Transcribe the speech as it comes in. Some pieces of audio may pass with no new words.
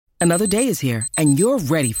Another day is here, and you're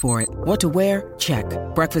ready for it. What to wear? Check.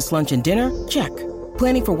 Breakfast, lunch, and dinner? Check.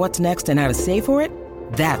 Planning for what's next and how to save for it?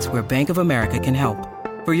 That's where Bank of America can help.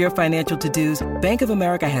 For your financial to-dos, Bank of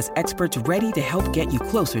America has experts ready to help get you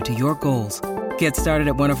closer to your goals. Get started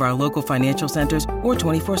at one of our local financial centers or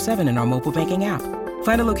 24/7 in our mobile banking app.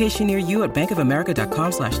 Find a location near you at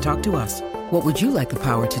bankofamerica.com/talktous. What would you like the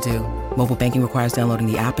power to do? Mobile banking requires downloading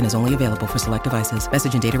the app and is only available for select devices.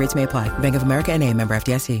 Message and data rates may apply. Bank of America N.A., member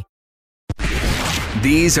FDIC.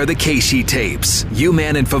 These are the KSHE tapes.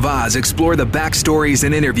 U-Man and Favaz explore the backstories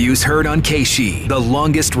and interviews heard on KSHE, the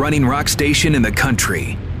longest-running rock station in the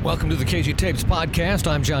country. Welcome to the KSHE Tapes podcast.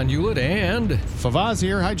 I'm John Hewlett, and Favaz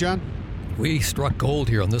here. Hi, John. We struck gold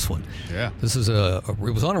here on this one. Yeah. This is it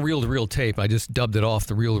was on a reel-to-reel tape. I just dubbed it off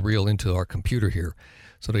the reel-to-reel into our computer here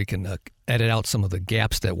so they can edit out some of the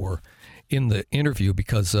gaps that were in the interview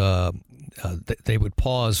because they would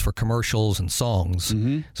pause for commercials and songs.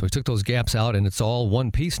 Mm-hmm. So we took those gaps out, and it's all one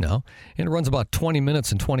piece now. And it runs about 20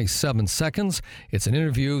 minutes and 27 seconds. It's an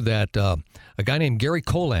interview that a guy named Gary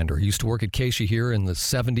Colander, he used to work at KSHE here in the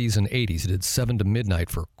 70s and 80s. He did 7 to midnight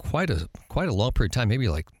for quite a long period of time, maybe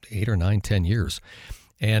like 8 or 9, 10 years.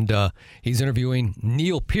 And he's interviewing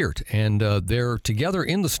Neil Peart, and they're together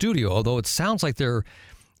in the studio, although it sounds like they're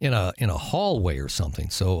in a hallway or something.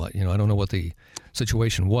 So, I don't know what the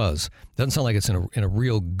situation was. Doesn't sound like it's in a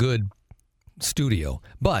real good studio,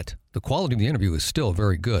 but the quality of the interview is still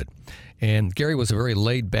very good. And Gary was a very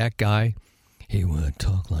laid-back guy. He would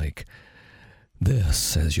talk like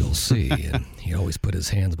this, as you'll see, and he always put his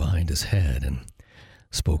hands behind his head and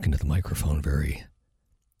spoke into the microphone very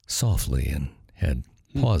softly and had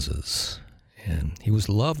pauses. And he was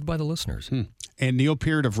loved by the listeners. And Neil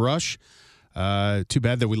Peart of Rush, too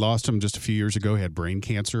bad that we lost him just a few years ago. He had brain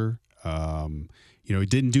cancer. He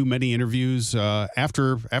didn't do many interviews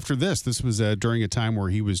after this. This was during a time where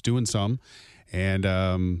he was doing some, and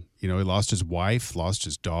he lost his wife, lost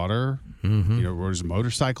his daughter. Mm-hmm. Rode his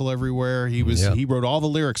motorcycle everywhere. He wrote all the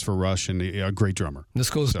lyrics for Rush, and a great drummer. This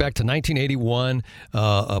goes back to 1981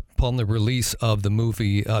 upon the release of the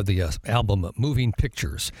movie, the album Moving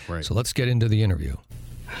Pictures. Right. So let's get into the interview.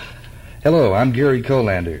 Hello, I'm Gary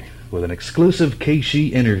Colander with an exclusive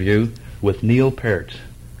KSHE interview with Neil Peart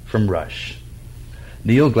from Rush.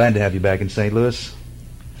 Neil, glad to have you back in St. Louis.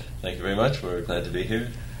 Thank you very much. We're glad to be here.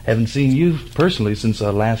 Haven't seen you personally since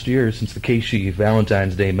last year, since the KSHE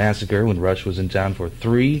Valentine's Day Massacre, when Rush was in town for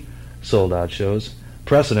 3 sold-out shows,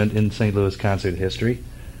 precedent in St. Louis concert history.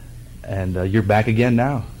 And you're back again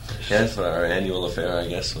now. Yes, for our annual affair, I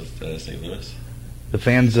guess, with St. Louis. The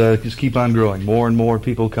fans just keep on growing. More and more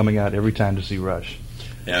people coming out every time to see Rush.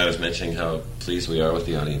 Yeah, I was mentioning how pleased we are with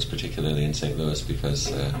the audience, particularly in St. Louis,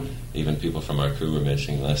 because even people from our crew were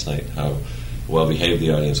mentioning last night how well-behaved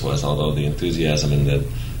the audience was, although the enthusiasm and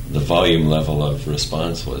the volume level of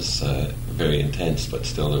response was very intense, but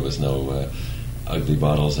still there was no ugly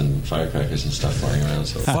bottles and firecrackers and stuff flying around.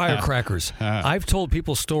 So Firecrackers. I've told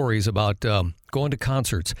people stories about going to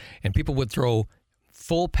concerts, and people would throw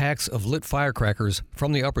full packs of lit firecrackers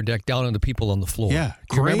from the upper deck down on the people on the floor. Yeah,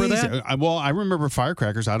 do you remember that? I remember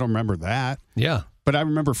firecrackers. I don't remember that. Yeah. But I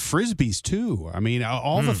remember Frisbees, too. I mean,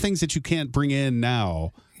 all the things that you can't bring in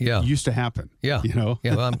now used to happen. Yeah.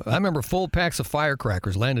 Yeah, well, I remember full packs of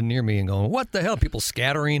firecrackers landing near me and going, what the hell? People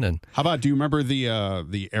scattering. And how about, do you remember the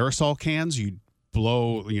aerosol cans? You'd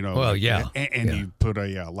blow, well, yeah. And you put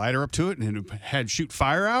a lighter up to it and it had shoot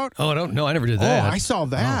fire out? Oh, no, I never did that. Oh, I saw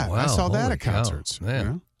that. Oh, wow. I saw that at cow. concerts.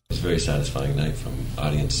 Man. It was a very satisfying night from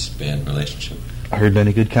audience-band relationship. I heard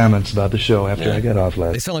many good comments about the show after I got off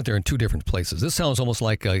last. They sound like they're in 2 different places. This sounds almost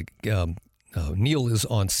like Neil is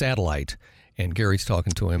on satellite and Gary's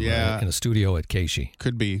talking to him in a studio at KSHE.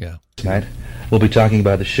 Could be. Yeah. Tonight, we'll be talking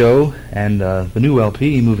about the show and the new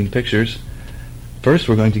LP, Moving Pictures. First,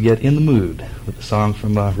 we're going to get in the mood with a song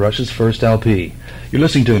from Rush's first LP. You're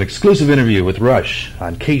listening to an exclusive interview with Rush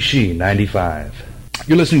on KSHE 95.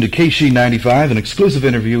 You're listening to KSHE 95, an exclusive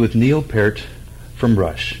interview with Neil Peart from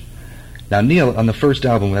Rush. Now, Neil, on the first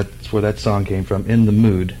album, that's where that song came from, In the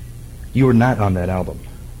Mood, you were not on that album.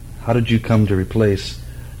 How did you come to replace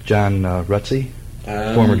John Rutsey,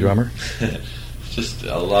 former drummer? Just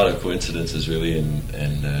a lot of coincidences, really,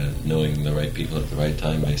 and knowing the right people at the right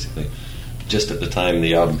time, basically. Just at the time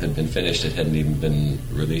the album had been finished, it hadn't even been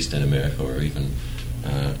released in America or even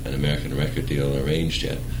an American record deal arranged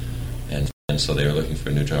yet. And so they were looking for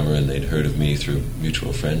a new drummer, and they'd heard of me through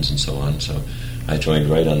mutual friends and so on. So I joined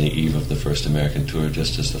right on the eve of the first American tour,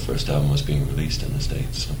 just as the first album was being released in the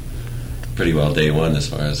States. So pretty well day one as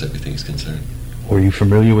far as everything's concerned. Were you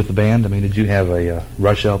familiar with the band? I mean, did you have a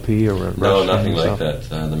Rush LP or a Rush? No, nothing like yourself?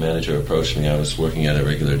 that. The manager approached me. I was working at a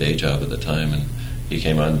regular day job at the time, and he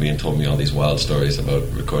came on to me and told me all these wild stories about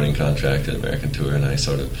recording contract and American tour, and I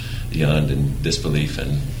sort of yawned in disbelief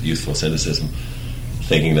and youthful cynicism,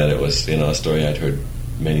 thinking that it was, a story I'd heard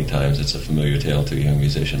many times. It's a familiar tale to a young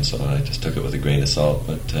musician, so I just took it with a grain of salt.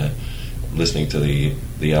 But listening to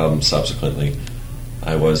the album subsequently,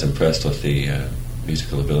 I was impressed with the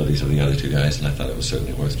musical abilities of the other two guys, and I thought it was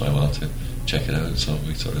certainly worth my while to check it out. So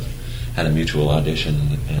we sort of had a mutual audition.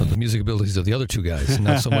 And the music abilities of the other two guys,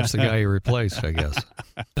 not so much the guy you replaced, I guess.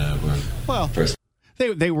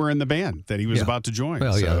 They were in the band that he was about to join.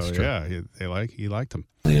 Well, yeah, that's true. Yeah, he liked them.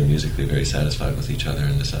 And musically very satisfied with each other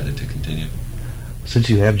and decided to continue. Since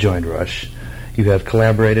you have joined Rush, you have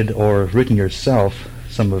collaborated or written yourself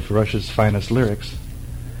some of Rush's finest lyrics.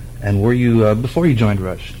 And were you, before you joined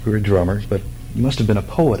Rush, you were a drummer, but you must have been a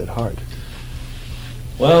poet at heart.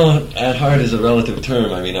 Well, at heart is a relative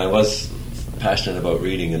term. I mean, I was passionate about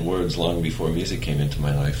reading and words long before music came into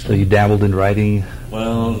my life. So you dabbled in writing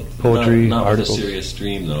poetry, not articles? with a serious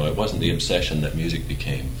stream, though. It wasn't the obsession that music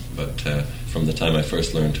became. But from the time I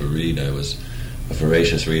first learned to read, I was a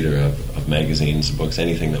voracious reader of magazines, books,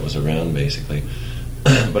 anything that was around, basically.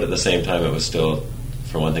 But at the same time, it was still,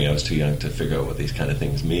 for one thing, I was too young to figure out what these kind of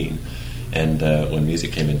things mean. And when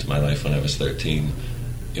music came into my life when I was 13,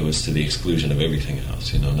 it was to the exclusion of everything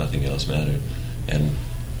else. Nothing else mattered. And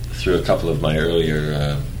through a couple of my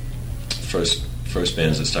earlier first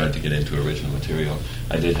bands that started to get into original material,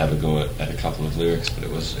 I did have a go at a couple of lyrics, but it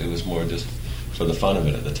was more just for the fun of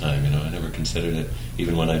it at the time. I never considered it,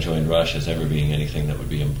 even when I joined Rush, as ever being anything that would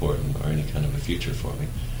be important or any kind of a future for me.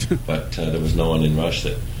 But there was no one in Rush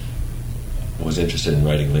that was interested in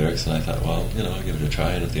writing lyrics, and I thought, well, I'll give it a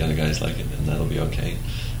try, and if the other guys like it, then that'll be okay.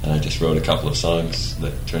 And I just wrote a couple of songs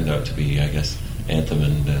that turned out to be, I guess, Anthem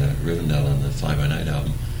and Rivendell on the Fly By Night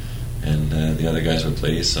album. And the other guys were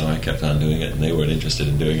pleased, so I kept on doing it, and they weren't interested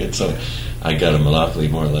in doing it, so I got a monopoly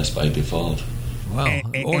more or less by default. Wow,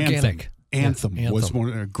 organic. Anthem was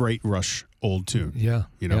a great Rush old tune. Yeah,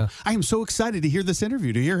 Yeah. I am so excited to hear this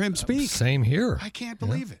interview, to hear him speak. Same here. I can't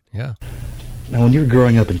believe it. Yeah. Now, when you were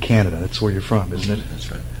growing up in Canada, that's where you're from, isn't it? That's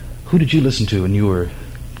right. Who did you listen to when you were,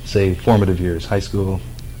 say, formative years, high school?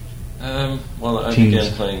 Well, I teens?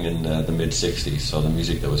 began playing in the mid-'60s, so the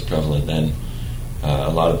music that was prevalent then, a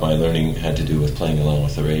lot of my learning had to do with playing along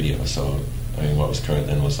with the radio. So, what was current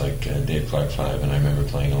then was like Dave Clark 5, and I remember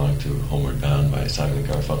playing along to Homeward Bound by Simon &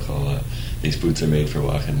 Garfunkel, These Boots Are Made for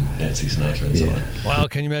Walking, Nancy Sinatra, and so on. Wow,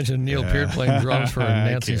 can you imagine Neil Peart playing drums for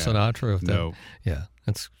Nancy Sinatra? No. Yeah,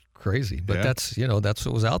 that's crazy. But that's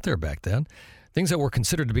what was out there back then. Things that were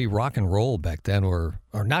considered to be rock and roll back then are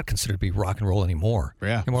not considered to be rock and roll anymore.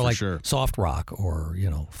 Yeah, They're more like sure. soft rock or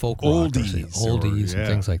folk Oldies rock and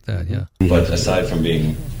things like that. Yeah. But aside from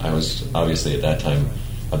I was obviously at that time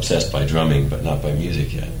obsessed by drumming, but not by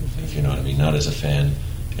music yet, if you know what I mean. Not as a fan,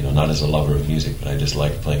 not as a lover of music, but I just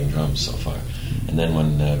liked playing drums so far. And then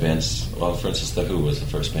when bands, for instance, The Who was the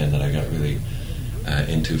first band that I got really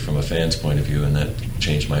into from a fan's point of view, and that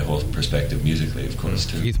changed my whole perspective musically, of course,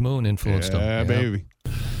 too. Keith Moon influenced them. Yeah, baby.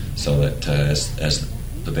 So that as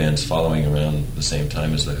the bands following around the same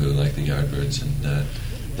time as The Who, like the Yardbirds and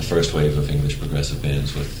the first wave of English progressive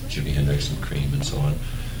bands with Jimi Hendrix and Cream and so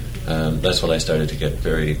on, that's when I started to get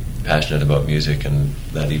very passionate about music, and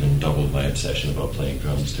that even doubled my obsession about playing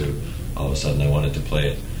drums, too. All of a sudden I wanted to play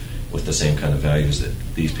it with the same kind of values that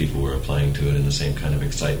these people were applying to it, and the same kind of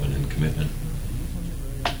excitement and commitment.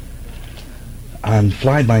 On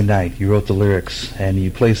Fly By Night, you wrote the lyrics, and you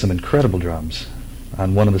play some incredible drums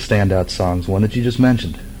on one of the standout songs, one that you just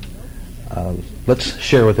mentioned. Let's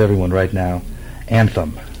share with everyone right now,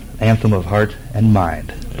 Anthem of Heart and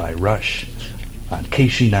Mind by Rush on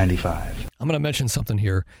KSHE 95. I'm going to mention something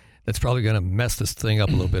here that's probably going to mess this thing up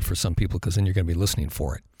a little bit for some people, because then you're going to be listening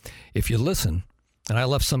for it. If you listen, and I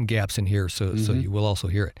left some gaps in here so you will also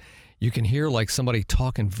hear it, you can hear like somebody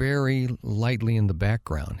talking very lightly in the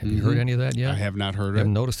background. Have you heard any of that yet? I have not heard You it.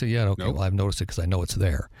 haven't noticed it yet? Okay, Nope. well, I've noticed it because I know it's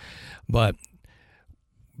there. But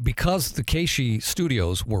because the KSHE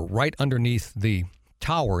studios were right underneath the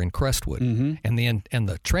tower in Crestwood, and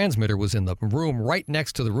the transmitter was in the room right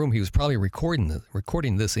next to the room he was probably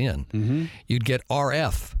recording this in, you'd get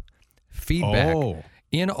RF feedback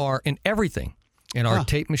in everything. In our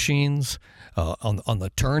tape machines, on the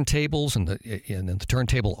turntables and the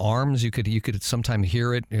turntable arms, you could sometimes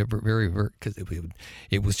hear it very, because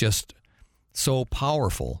it was just so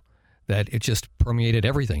powerful that it just permeated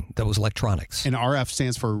everything that was electronics. And RF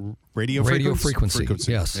stands for radio frequency.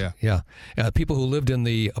 Yes, Yeah. People who lived in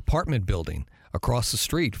the apartment building across the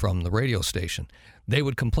street from the radio station. They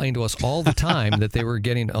would complain to us all the time that they were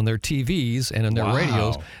getting on their TVs and on their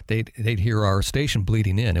radios. They'd hear our station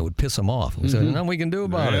bleeding in. It would piss them off. We said, nothing we can do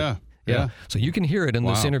about it. Yeah. So you can hear it in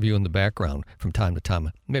this interview in the background from time to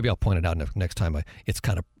time. Maybe I'll point it out next time. It's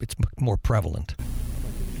more prevalent.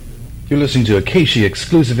 You're listening to a KSHE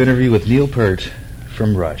exclusive interview with Neil Peart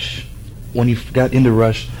from Rush. When you got into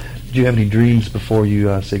Rush, did you have any dreams before you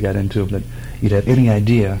got into them that you'd have any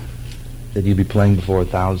idea that you'd be playing before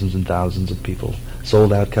thousands and thousands of people,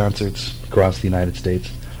 sold-out concerts across the United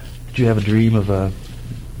States? Did you have a dream of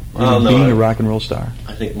being a rock and roll star?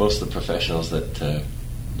 I think most of the professionals that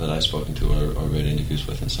I've spoken to or read interviews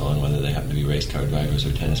with and so on, whether they happen to be race car drivers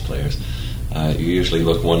or tennis players, you usually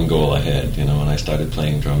look one goal ahead. When I started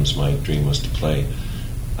playing drums, my dream was to play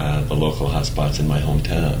the local hot spots in my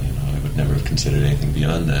hometown. I would never have considered anything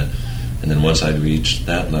beyond that. And then once I'd reached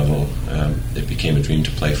that level, it became a dream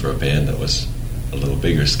to play for a band that was a little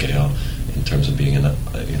bigger scale in terms of being a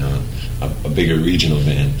bigger regional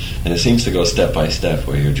band. And it seems to go step by step,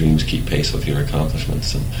 where your dreams keep pace with your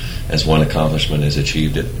accomplishments. And as one accomplishment is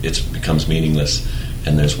achieved, it becomes meaningless,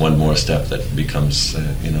 and there's one more step that becomes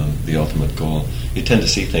the ultimate goal. You tend to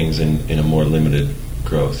see things in a more limited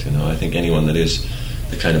growth. I think anyone that is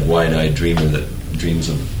the kind of wide-eyed dreamer that dreams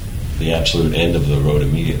of the absolute end of the road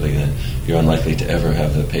immediately, then you're unlikely to ever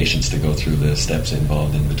have the patience to go through the steps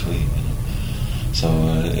involved in between. So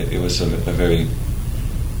it was a very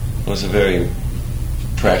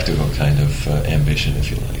practical kind of ambition, if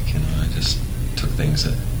you like. I just took things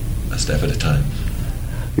a step at a time.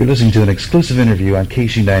 You're listening to an exclusive interview on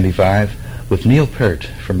KSHE 95 with Neil Peart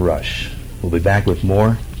from Rush. We'll be back with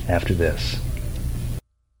more after this.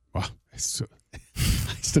 Wow, he's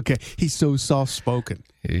so soft-spoken.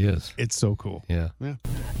 He is. It's so cool. Yeah.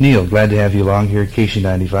 Neil, glad to have you along here at KSHE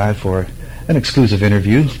 95 for an exclusive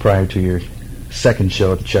interview prior to your second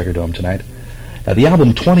show at the Checker Dome tonight. The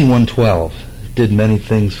album 2112 did many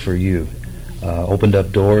things for you. Opened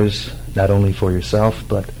up doors not only for yourself,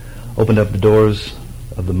 but opened up the doors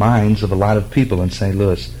of the minds of a lot of people in St.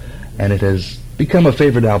 Louis. And it has become a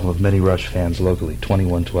favorite album of many Rush fans locally,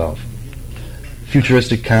 2112.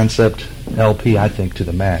 Futuristic concept LP, I think, to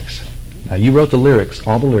the max. Now, you wrote the lyrics,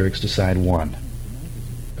 all the lyrics to side one.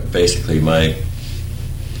 Basically, my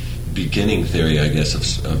beginning theory, I guess, of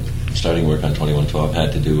starting work on 2112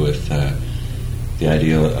 had to do with the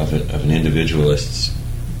idea of an individualist's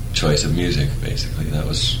choice of music, basically. That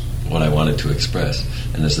was what I wanted to express.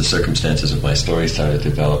 And as the circumstances of my story started to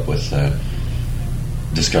develop with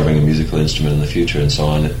discovering a musical instrument in the future and so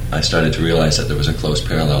on, I started to realize that there was a close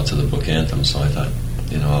parallel to the book Anthem. So I thought,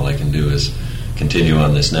 all I can do is continue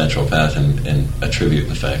on this natural path and attribute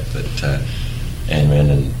the fact that Ayn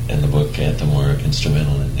Rand and the book Anthem were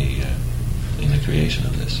instrumental in the creation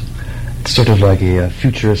of this. It's sort of like a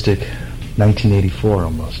futuristic 1984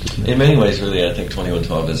 almost, isn't it? In many ways, really, I think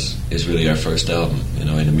 2112 is really our first album. In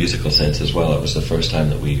a musical sense as well. It was the first time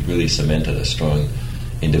that we really cemented a strong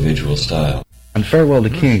individual style. On Farewell to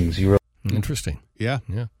Kings, you wrote... Interesting. Yeah.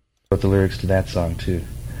 Wrote the lyrics to that song, too.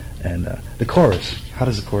 And the chorus, how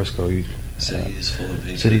does the chorus go? Cities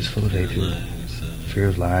full of hatred, fear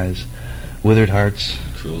of lies, withered hearts,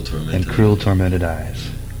 cruel tormented eyes,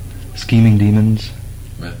 scheming demons,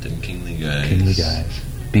 wrapped in kingly guise,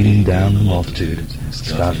 beating down the multitude,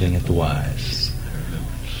 scoffing at the wise.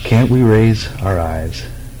 Can't we raise our eyes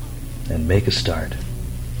and make a start?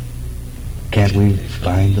 Can't we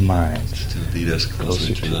find the minds to lead us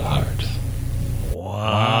closer to the heart?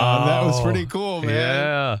 Wow, that was pretty cool, man.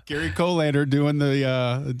 Yeah, Gary Colander doing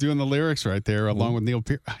the lyrics right there, along with Neil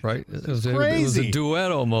Peart. Right, it was crazy. a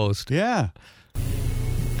duet almost. Yeah.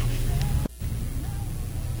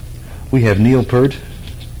 We have Neil Peart,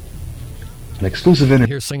 an exclusive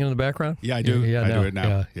interview. Here singing in the background? Yeah, I do. Yeah, I do it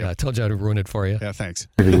now. Yeah, I told you I'd ruin it for you. Yeah, thanks.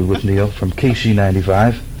 With Neil from KSHE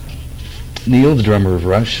 95. Neil, the drummer of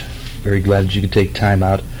Rush, very glad that you could take time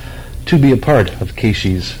out to be a part of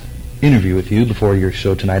KSHE's interview with you before your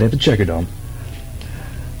show tonight at the Checker Dome.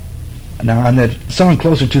 Now, on that song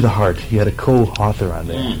Closer to the Heart, you had a co-author on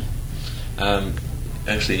there.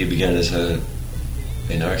 Actually, he began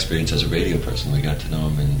in our experience as a radio person. We got to know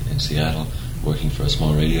him in Seattle, working for a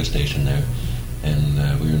small radio station there,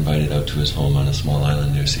 and we were invited out to his home on a small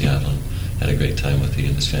island near Seattle, and had a great time with he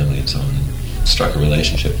and his family and so on, and struck a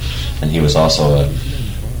relationship. And he was also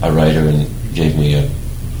a writer and gave me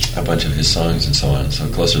a bunch of his songs and so on. So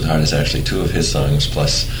Closer to the Heart is actually 2 of his songs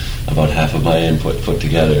plus about half of my input put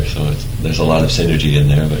together. So there's a lot of synergy in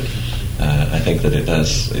there, but I think that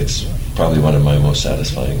it's probably one of my most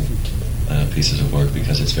satisfying pieces of work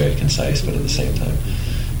because it's very concise, but at the same time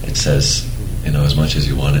it says as much as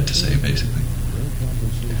you want it to say, basically.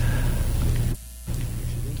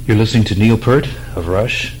 You're listening to Neil Peart of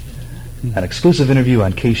Rush, an exclusive interview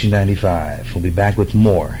on KSHE 95. We'll be back with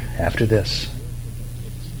more after this.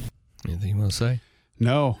 Anything you want to say?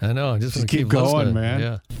 No. I know. Just keep going, listening.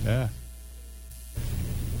 man. Yeah.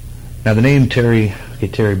 Now, the name Terry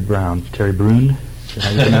Brune, is that how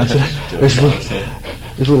you pronounce it?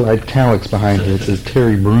 There's little italics behind here. It says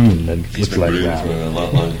Terry Brune. And He's been like Brune that. for a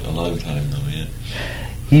long time, though, yeah.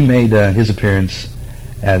 He made his appearance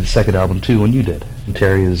at the second album, too, when you did. And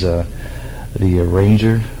Terry is the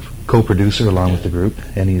arranger, co-producer along with the group,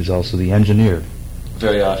 and he's also the engineer.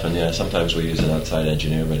 Very often, yeah. Sometimes we use an outside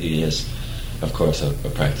engineer, but he is, of course, a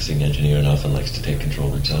practicing engineer and often likes to take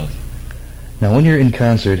control himself. Now, when you're in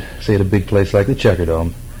concert, say at a big place like the Checker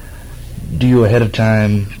Dome, do you ahead of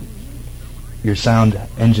time, your sound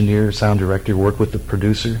engineer, sound director, work with the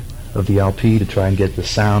producer of the LP to try and get the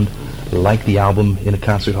sound like the album in a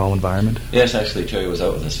concert hall environment? Yes, actually, Terry was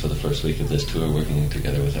out with us for the first week of this tour, working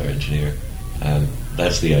together with our engineer.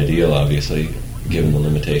 That's the ideal, obviously, given the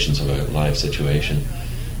limitations of our live situation.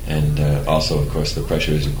 And also, of course, the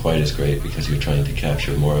pressure isn't quite as great because you're trying to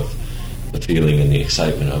capture more of the feeling and the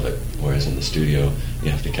excitement of it, whereas in the studio, you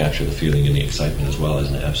have to capture the feeling and the excitement as well as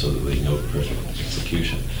an absolutely note-perfect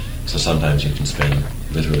execution. So sometimes you can spend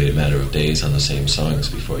literally a matter of days on the same songs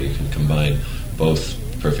before you can combine both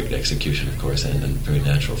perfect execution, of course, and a very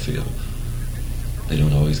natural feel. They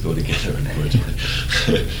don't always go together,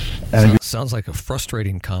 unfortunately. Sounds like a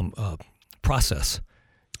frustrating process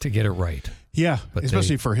to get it right. Yeah, but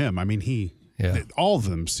especially for him. I mean, all of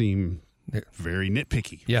them seem very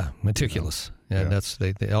nitpicky. Yeah, meticulous. And that's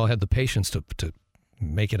they all had the patience to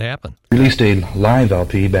make it happen. Released a live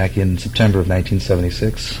LP back in September of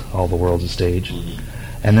 1976, All the World's a Stage. Mm-hmm.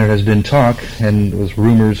 And there has been talk, and there was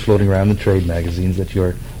rumors floating around the trade magazines, that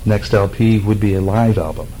your next LP would be a live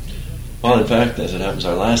album. Well, in fact, as it happens,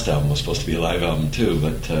 our last album was supposed to be a live album too,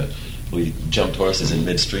 but we jumped horses in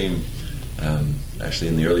midstream, actually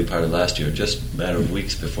in the early part of last year, just a matter of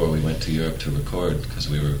weeks before we went to Europe to record, because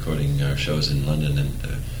we were recording our shows in London and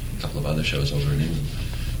a couple of other shows over in England.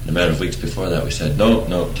 In a matter of weeks before that, we said,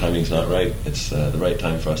 no, timing's not right. It's the right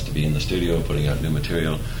time for us to be in the studio putting out new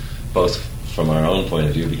material, both from our own point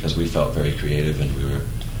of view, because we felt very creative and we were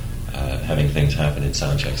having things happen in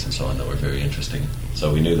sound checks and so on that were very interesting.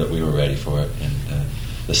 So we knew that we were ready for it, and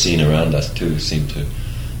the scene around us, too, seemed to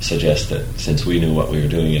suggest that since we knew what we were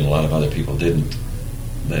doing and a lot of other people didn't,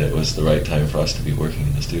 that it was the right time for us to be working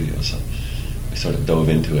in the studio. So we sort of dove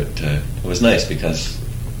into it. It was nice because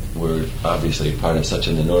we're obviously part of such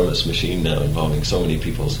an enormous machine now involving so many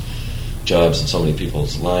people's jobs and so many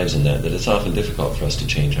people's lives and that it's often difficult for us to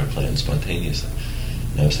change our plans spontaneously.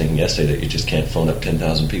 And I was thinking yesterday that you just can't phone up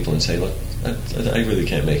 10,000 people and say, look, I really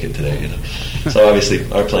can't make it today, So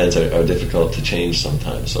obviously our plans are difficult to change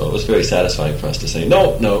sometimes. So it was very satisfying for us to say,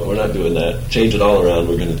 no, we're not doing that. Change it all around.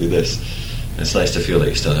 We're going to do this. And it's nice to feel that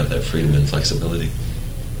you still have that freedom and flexibility.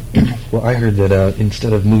 Well, I heard that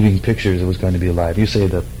instead of Moving Pictures, it was going to be a live. You say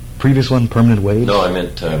the previous one, Permanent Waves? No, I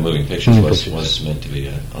meant Moving Pictures was meant to be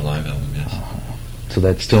a live album, yes. So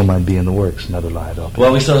that still might be in the works, another live album.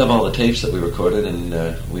 Well, we still have all the tapes that we recorded, and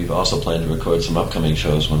we've also planned to record some upcoming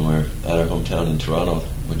shows when we're at our hometown in Toronto.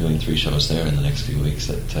 We're doing 3 shows there in the next few weeks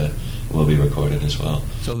that will be recorded as well.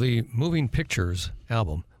 So the Moving Pictures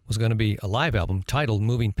album was going to be a live album titled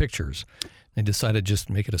Moving Pictures. They decided just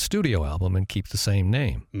to make it a studio album and keep the same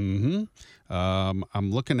name. Mm-hmm.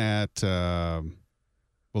 I'm looking at, the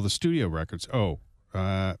studio records.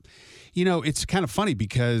 It's kind of funny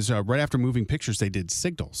because right after Moving Pictures, they did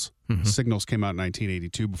Signals. Mm-hmm. Signals came out in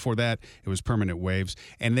 1982. Before that, it was Permanent Waves.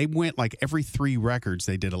 And they went like every 3 records,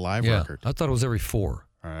 they did a live record. I thought it was every 4.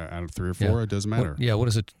 Out of 3 or 4, it doesn't matter. What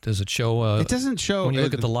is it? Does it show? It doesn't show. When you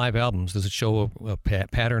look at the live albums, does it show a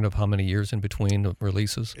pattern of how many years in between the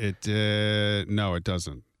releases? No, it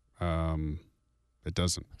doesn't. It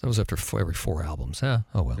doesn't. That was after every 4 albums. Oh,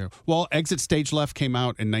 well. Yeah. Well, Exit Stage Left came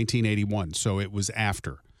out in 1981, so it was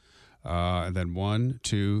after. And then 1,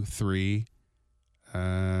 2, 3,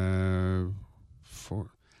 4.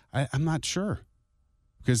 I'm not sure.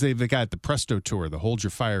 Because they got the Presto Tour, the Hold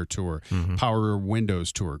Your Fire Tour, mm-hmm. Power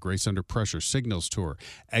Windows Tour, Grace Under Pressure, Signals Tour.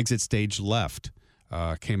 Exit Stage Left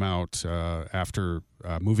came out after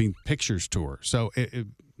Moving Pictures Tour. So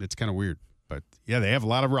it's kind of weird. But, yeah, they have a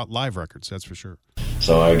lot of live records, that's for sure.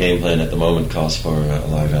 So our game plan at the moment calls for a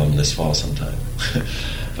live album this fall sometime.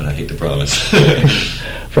 But I hate to promise.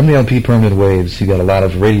 From the LP Permanent Waves, you got a lot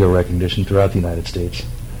of radio recognition throughout the United States.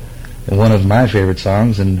 And one of my favorite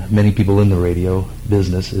songs, and many people in the radio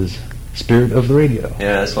business, is Spirit of the Radio.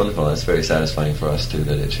 Yeah, that's wonderful. That's very satisfying for us, too,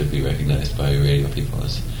 that it should be recognized by radio people,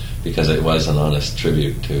 because it was an honest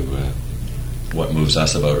tribute to what moves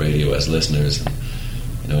us about radio as listeners,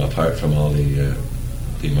 and apart from all the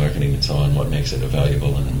marketing and so on, what makes it a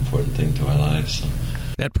valuable and an important thing to our lives. So.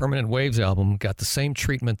 That Permanent Waves album got the same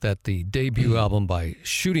treatment that the debut album by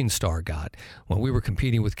Shooting Star got when we were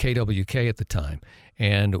competing with KWK at the time.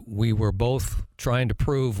 And we were both trying to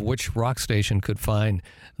prove which rock station could find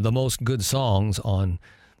the most good songs on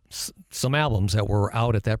some albums that were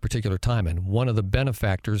out at that particular time. And one of the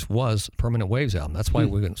benefactors was Permanent Waves album. That's why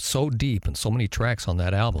we went so deep and so many tracks on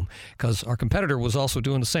that album, because our competitor was also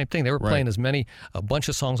doing the same thing. They were playing a bunch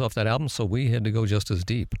of songs off that album, so we had to go just as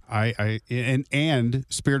deep. And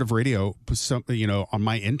Spirit of Radio, on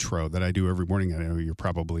my intro that I do every morning, I know you're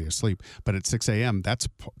probably asleep, but at 6 a.m., that's,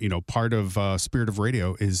 part of Spirit of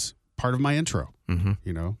Radio is part of my intro,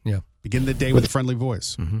 Yeah. Begin the day with a friendly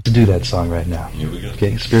voice. To do that song right now. Here we go.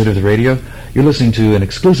 Okay, Spirit of the Radio. You're listening to an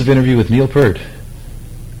exclusive interview with Neil Peart.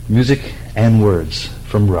 Music and words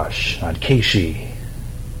from Rush on KSHE.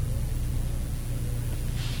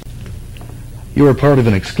 You are part of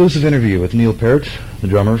an exclusive interview with Neil Peart, the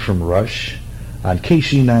drummer from Rush, on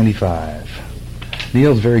KSHE 95.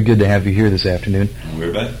 Neil, it's very good to have you here this afternoon.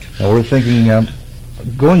 We're back. Now we're thinking,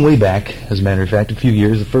 going way back, as a matter of fact, a few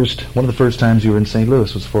years, one of the first times you were in St.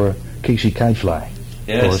 Louis was for KSHE Kite Fly.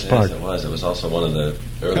 Yes, it was. It was also one of the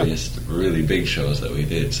earliest really big shows that we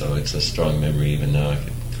did, so it's a strong memory even now. I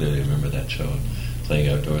can clearly remember that show,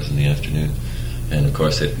 playing outdoors in the afternoon. And, of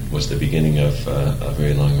course, it was the beginning of a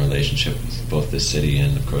very long relationship with both this city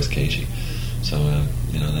and, of course, KSHE. So,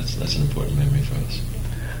 that's an important memory for us.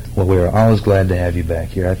 Well, we're always glad to have you back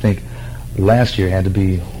here. I think last year had to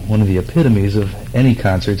be one of the epitomes of any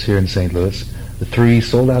concerts here in St. Louis. The 3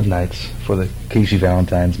 sold-out nights for the KSHE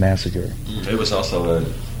Valentine's Massacre. It was also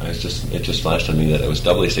it just flashed on me that it was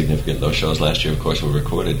doubly significant. Those shows last year, of course, were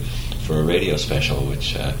recorded for a radio special,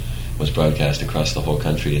 which was broadcast across the whole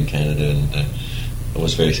country in Canada, and it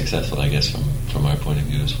was very successful, I guess, from our point of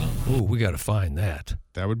view as well. Ooh, we got to find that.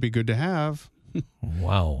 That would be good to have.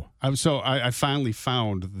 Wow. I finally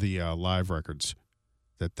found the live records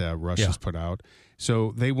that Rush has put out.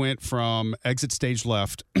 So they went from Exit Stage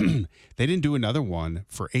Left. They didn't do another one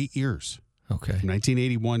for 8 years. Okay. From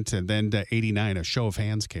 1981 to then to 89, A Show of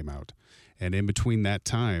Hands came out. And in between that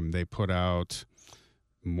time, they put out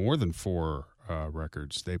more than 4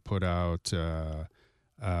 records. They put out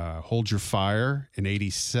Hold Your Fire in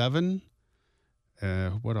 87.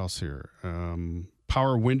 What else here?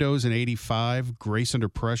 Power Windows in 85. Grace Under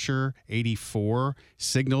Pressure, 84.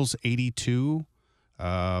 Signals, 82.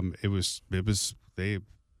 That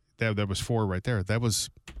was 4 right there. That was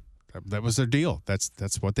their deal.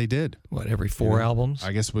 That's what they did. What, every 4 albums?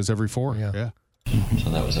 I guess it was every 4. Yeah.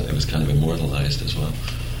 So it was kind of immortalized as well.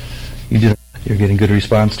 You're getting good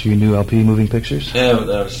response to your new LP, Moving Pictures? Yeah,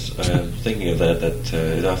 I was thinking of that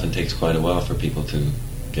it often takes quite a while for people to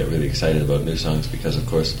get really excited about new songs because, of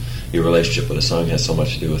course, your relationship with a song has so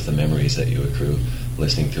much to do with the memories that you accrue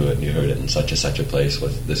listening to it, and you heard it in such a place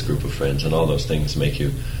with this group of friends, and all those things make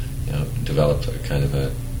you develop a kind of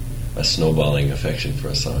a snowballing affection for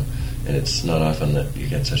a song. And it's not often that you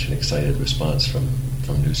get such an excited response from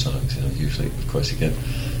new songs. Usually, of course, you get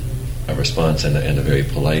a response and a very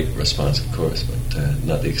polite response, of course, but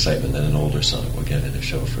not the excitement that an older song will get in a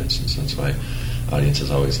show, for instance. That's why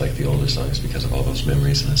audiences always like the older songs, because of all those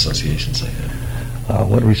memories and associations they have.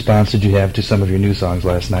 What response did you have to some of your new songs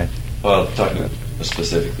last night? Well, talking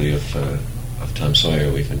specifically of Tom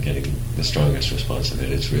Sawyer, we've been getting the strongest response of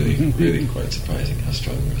it. It's really quite surprising how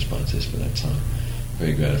strong the response is for that song.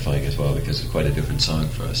 Very gratifying as well, because it's quite a different song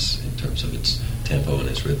for us in terms of its tempo and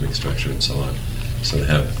its rhythmic structure and so on. So to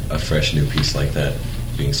have a fresh new piece like that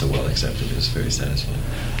being so well accepted is very satisfying.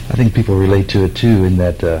 I think people relate to it too, in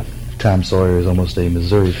that Tom Sawyer is almost a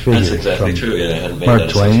Missouri figure. That's exactly true. Yeah, I hadn't made Mark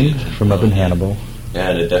that Twain association. from up in Hannibal.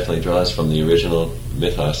 Yeah, and it definitely draws from the original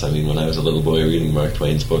mythos. I mean, when I was a little boy reading Mark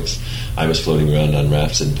Twain's books, I was floating around on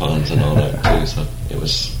rafts and ponds and all that too. So it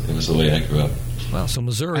was the way I grew up. Wow, so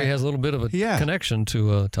Missouri has a little bit of a connection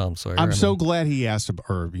to Tom Sawyer. I'm so glad he asked,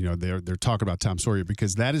 they're talking about Tom Sawyer,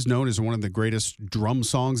 because that is known as one of the greatest drum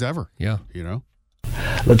songs ever. Yeah.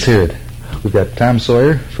 Let's hear it. We've got Tom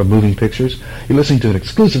Sawyer from Moving Pictures. You're listening to an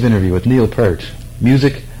exclusive interview with Neil Peart.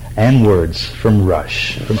 Music and words from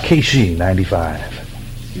Rush, from KSHE 95.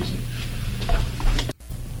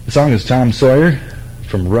 The song is Tom Sawyer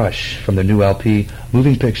from Rush, from their new LP,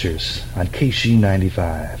 Moving Pictures, on KSHE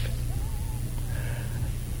 95.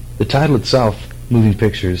 The title itself, Moving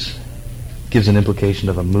Pictures, gives an implication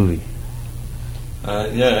of a movie.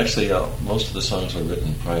 Actually, most of the songs were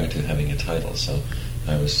written prior to having a title, so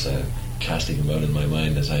I was casting them out in my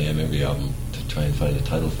mind, as I am every album, to try and find a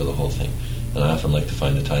title for the whole thing. And I often like to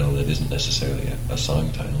find a title that isn't necessarily a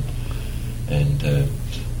song title. And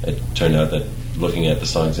it turned out that looking at the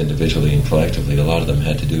songs individually and collectively, a lot of them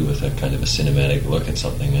had to do with a kind of a cinematic look at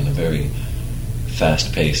something and a very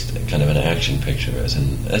fast-paced kind of an action picture, as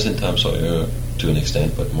in Tom Sawyer to an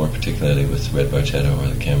extent, but more particularly with Red Barchetta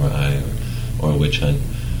or The Camera Eye or Witch Hunt.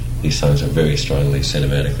 These songs are very strongly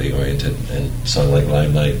cinematically oriented, and a song like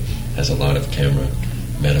Limelight has a lot of camera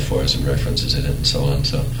metaphors and references in it and so on.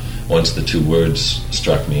 So once the two words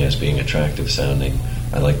struck me as being attractive sounding,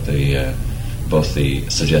 I liked both the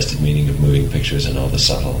suggested meaning of moving pictures and all the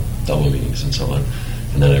subtle double meanings and so on.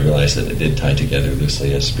 And then I realized that it did tie together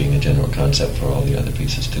loosely as being a general concept for all the other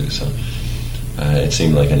pieces too. So it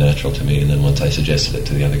seemed like a natural to me. And then once I suggested it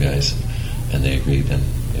to the other guys and they agreed, then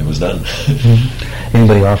it was done.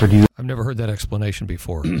 Anybody offered you? I've never heard that explanation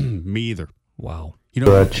before. Me either. Wow. You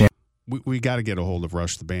know, we got to get a hold of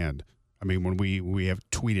Rush the band. I mean, when we have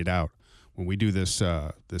tweeted out, when we do this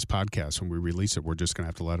this podcast, when we release it, we're just going to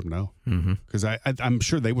have to let them know. Because I'm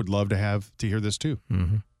sure they would love to hear this too.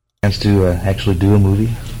 Chance to actually do a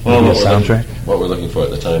movie? Well, a soundtrack? What we're looking for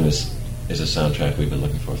at the time is a soundtrack we've been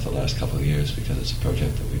looking for the last couple of years, because it's a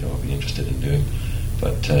project that we'd all be interested in doing.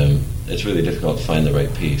 But it's really difficult to find the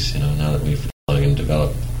right piece. You know, now that we've gone and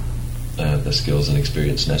developed the skills and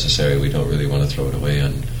experience necessary, we don't really want to throw it away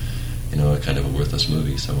on, you know, a kind of a worthless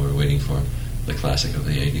movie. So we're waiting for the classic of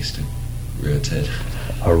the 80s to rear its head.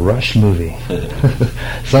 A Rush movie.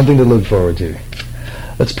 Something to look forward to.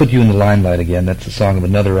 Let's put you in the limelight again. That's the song of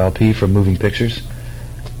another LP from Moving Pictures.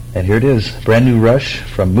 And here it is. Brand new Rush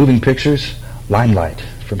from Moving Pictures, Limelight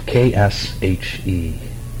from KSHE.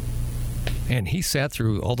 And he sat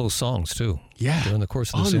through all those songs, too. Yeah. During the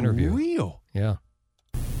course of this interview. Unreal. Yeah.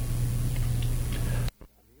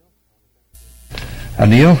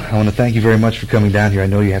 Neil, I want to thank you very much for coming down here. I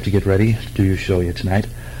know you have to get ready to do your show yet tonight.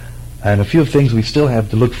 And a few things we still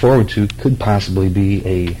have to look forward to could possibly be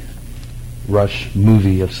a Rush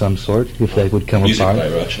movie of some sort, if they would come apart. Music by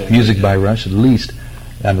Rush. Music by Rush, at least,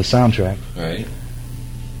 on the soundtrack. Right.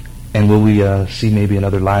 And will we see maybe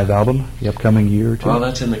another live album the upcoming year or two? Well,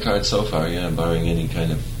 that's in the cards so far, yeah. Barring any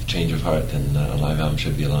kind of change of heart, then a live album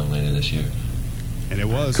should be along later this year. And it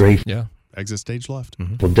was. Great. Yeah. Exit stage left.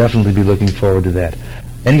 We'll definitely be looking forward to that.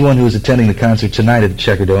 Anyone who is attending the concert tonight at the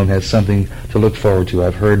Checker Dome has something to look forward to.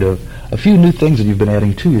 I've heard of a few new things that you've been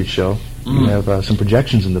adding to your show. You have some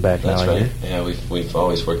projections in the back now. That's right. Yeah, we've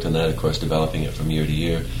always worked on that, of course, developing it from year to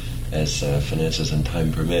year as finances and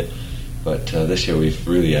time permit. But this year we've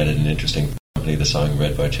really added an interesting company, the song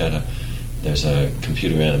Red Barchetta. There's a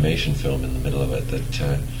computer animation film in the middle of it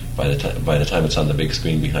that by the time it's on the big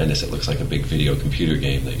screen behind us, it looks like a big video computer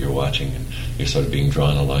game that you're watching, and you're sort of being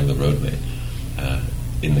drawn along the roadway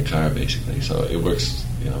in the car, basically. So it works,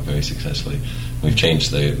 you know, very successfully. We've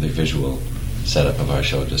changed the visual setup of our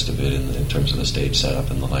show just a bit in terms of the stage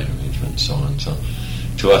setup and the light arrangement and so on. So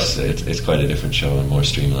to us, it's quite a different show and more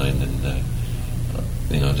streamlined and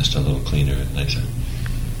you know, just a little cleaner and nicer.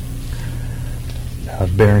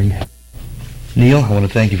 Bearing. Neil, I want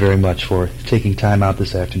to thank you very much for taking time out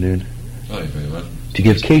this afternoon. Oh, you're very welcome. To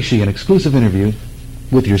give KSHE an exclusive interview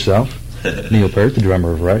with yourself. Neil Peart, the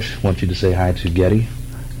drummer of Rush, I want you to say hi to Getty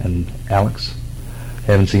and Alex.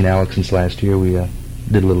 Haven't seen Alex since last year. We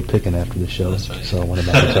did a little picking after the show. That's right. Saw one of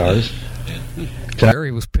my guitars. Yeah.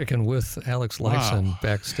 Jerry was picking with Alex Lifeson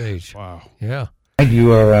backstage. Wow. Yeah.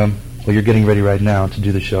 You are, well, you're getting ready right now to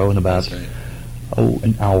do the show in about, That's right.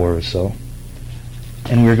 an hour or so.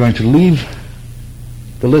 And we're going to leave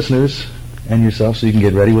the listeners and yourself so you can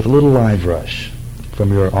get ready with a little live Rush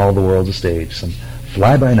from your All the World's a Stage, some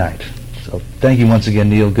Fly By Night. So thank you once again,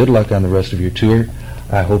 Neil. Good luck on the rest of your tour.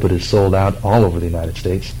 I hope it is sold out all over the United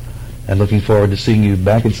States. And looking forward to seeing you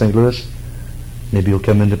back in St. Louis. Maybe you'll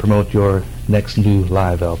come in to promote your next new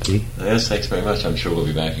live LP. Yes, thanks very much. I'm sure we'll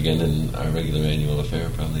be back again in our regular annual affair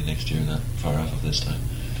probably next year, not far off of this time.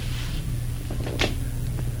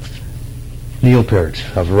 Neil Peart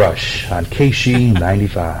of Rush on KSHE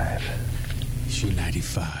 95. KSHE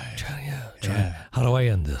 95. Yeah. How do I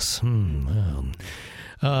end this? So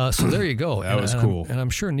there you go. That was cool. And I'm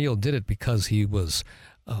sure Neil did it because he was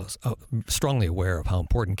strongly aware of how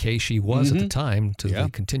important KSHE was at the time to the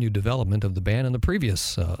continued development of the band and the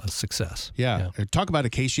previous success. Yeah. Talk about a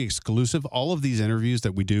KSHE exclusive. All of these interviews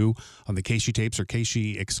that we do on the KSHE tapes are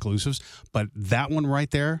KSHE exclusives, but that one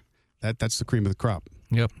right there, that's the cream of the crop.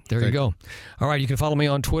 Yep, there you go. All right, you can follow me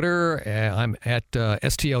on Twitter. I'm at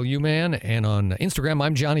STLUman, and on Instagram,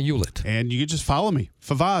 I'm Johnny Hewlett. And you can just follow me.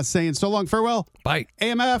 Favaz saying so long, farewell. Bye.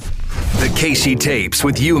 AMF. The KSHE Tapes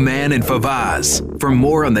with U-Man and Favaz. For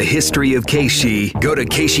more on the history of KSHE, go to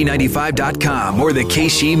KSHE95.com or the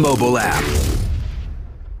KSHE mobile app.